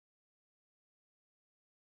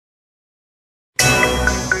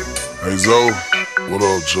Hey Zoe, what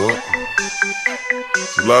up, Chuck?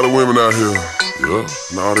 There's a lot of women out here, yeah,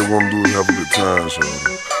 and all they wanna do is have a good time, so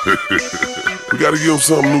we gotta give them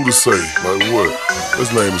something new to say. Like what?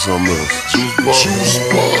 Let's name it something else. Juice box. Juice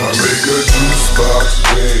box. I make a juice box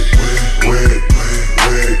wet, wet,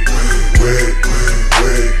 wet, wet,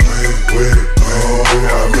 wet, wet.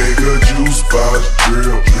 I make a juice box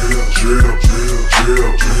drill, drill, drill, drill,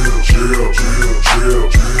 drill, drill, drill, drill,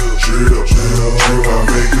 drill, drill, drill. I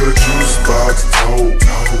make a juice box toe,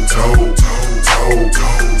 toe, toe, toe,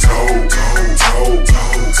 toe, toe,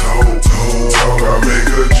 toe, toe. I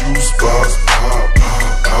make a juice box pop,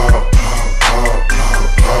 pop, pop, pop, pop,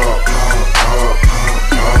 pop, pop, pop,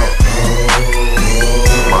 pop.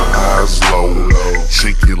 My eyes low,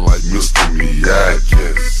 shaking like Mr. Miyagi.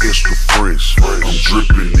 Extra fresh, I'm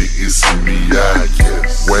dripping it, it's in Miyagi.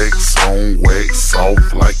 Wax on, wax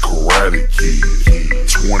off like Karate Kid.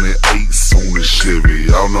 28s on the Chevy,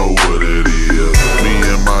 y'all know what it is. Me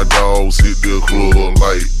and my dogs hit the club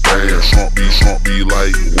like damn. Trump be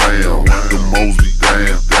like wham. The Mosby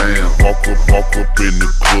damn, damn. Walk up in the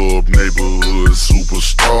club, neighborhood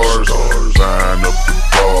superstars. Line up the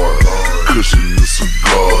bar, cushion the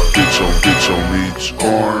cigar. Bitch on each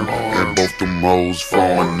arm, and both the hoes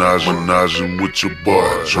phone. Menaging with your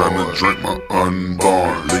boy, trying to drink my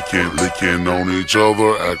unborn. Licking on each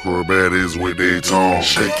other, acrobatics with their tongue.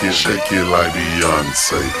 Shake it like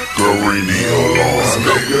Beyonce. Girl, ring the alarm.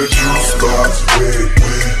 Make a juice box wet,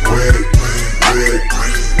 wet, wet,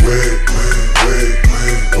 wet, wet,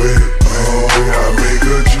 wet. I make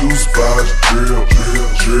a juice box drill,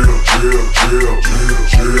 drill, drill, drill, drill,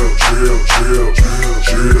 drill, drill, drill,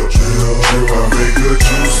 drill, drill. I make a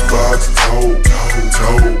juice box toe, toe,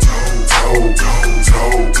 toe, toe, toe,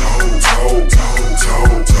 toe, toe,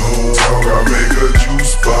 toe, toe. I make a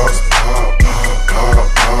juice box pop, pop, pop,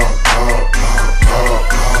 pop, pop, pop, pop,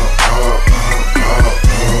 pop, pop.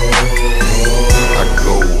 I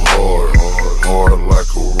go hard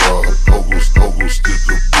like a rock. Pogo stick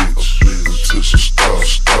a bitch until she stop.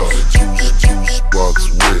 Juice box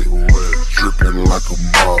wet, dripping like a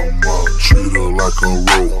mom. Treat her like a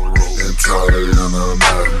rope and tie her in a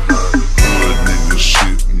knot. Good nigga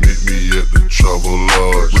shit, meet me at the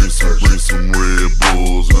Travelodge. Bring some Red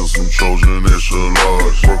Bulls and some Trojan extra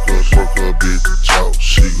large. Work her bitch out,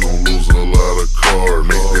 she gon' lose a lot of cards.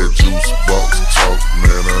 Make that juice box talk,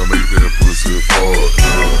 man, I make that pussy fart.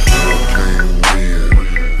 Can't win,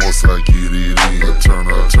 once I get it in, I turn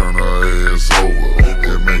her ass over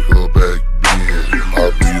and make her back bend. I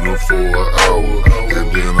beat her for an hour, and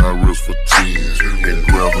then I risk for 10, and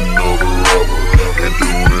grab another rubber, and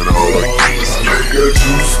doing it all again. Make a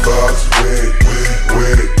juice box wet,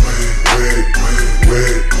 wet, wet,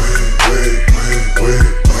 wet, wet, wet.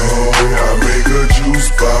 I make a juice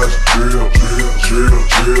box drill, drill,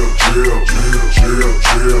 drill, drill, drill, drill,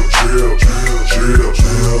 drill, drill, drill,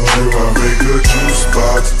 drill. I make a juice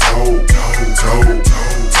box toe, toe, toe,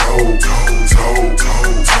 toe, toe,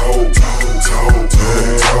 toe, toe,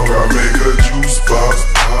 toe. I make a juice box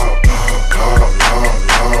pop, pop, pop, pop,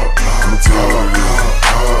 pop, pop, pop,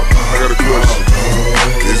 pop. I got a question.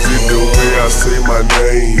 Is it the way I say my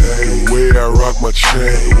name, the way I rock my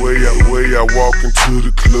chain, the way I walk into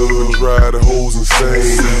the club, drive the hoes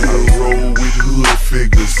insane? I roll with hood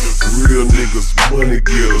figures, real niggas, money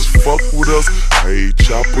getters. Fuck with us, hey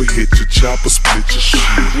chopper, hit your chopper, split your shit.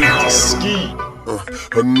 SkeeT.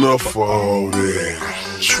 Enough of all that.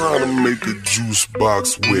 Tryna make the juice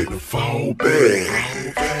box wet, fall back.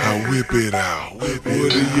 I whip it out.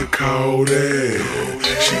 What do you call that?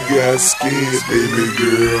 She got scared, baby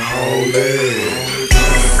girl, haul that.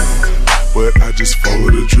 But I just follow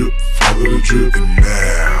the drip, and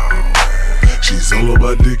now she's all on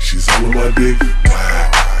my dick, wow.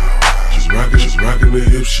 She's rocking the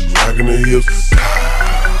hips,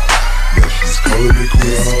 now she's calling it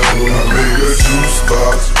quits. I make a juice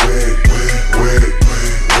box wet, wet,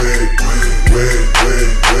 wet, wet, wet,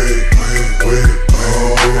 wet, wet.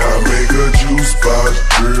 I make a juice box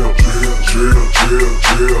drill, drill, drill, drill,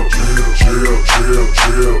 drill, drill, drill,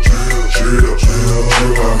 drill, drill, drill.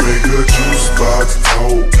 I make a juice box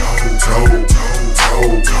toe, toe, toe,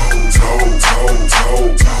 toe, toe, toe, toe,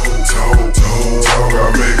 toe, toe. I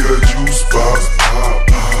make a juice box pop,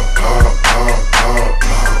 pop, pop, pop, pop,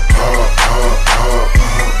 pop, pop, pop,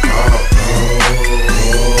 pop, pop.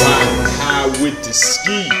 Ridin High with the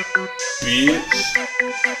SkeeT, bitch.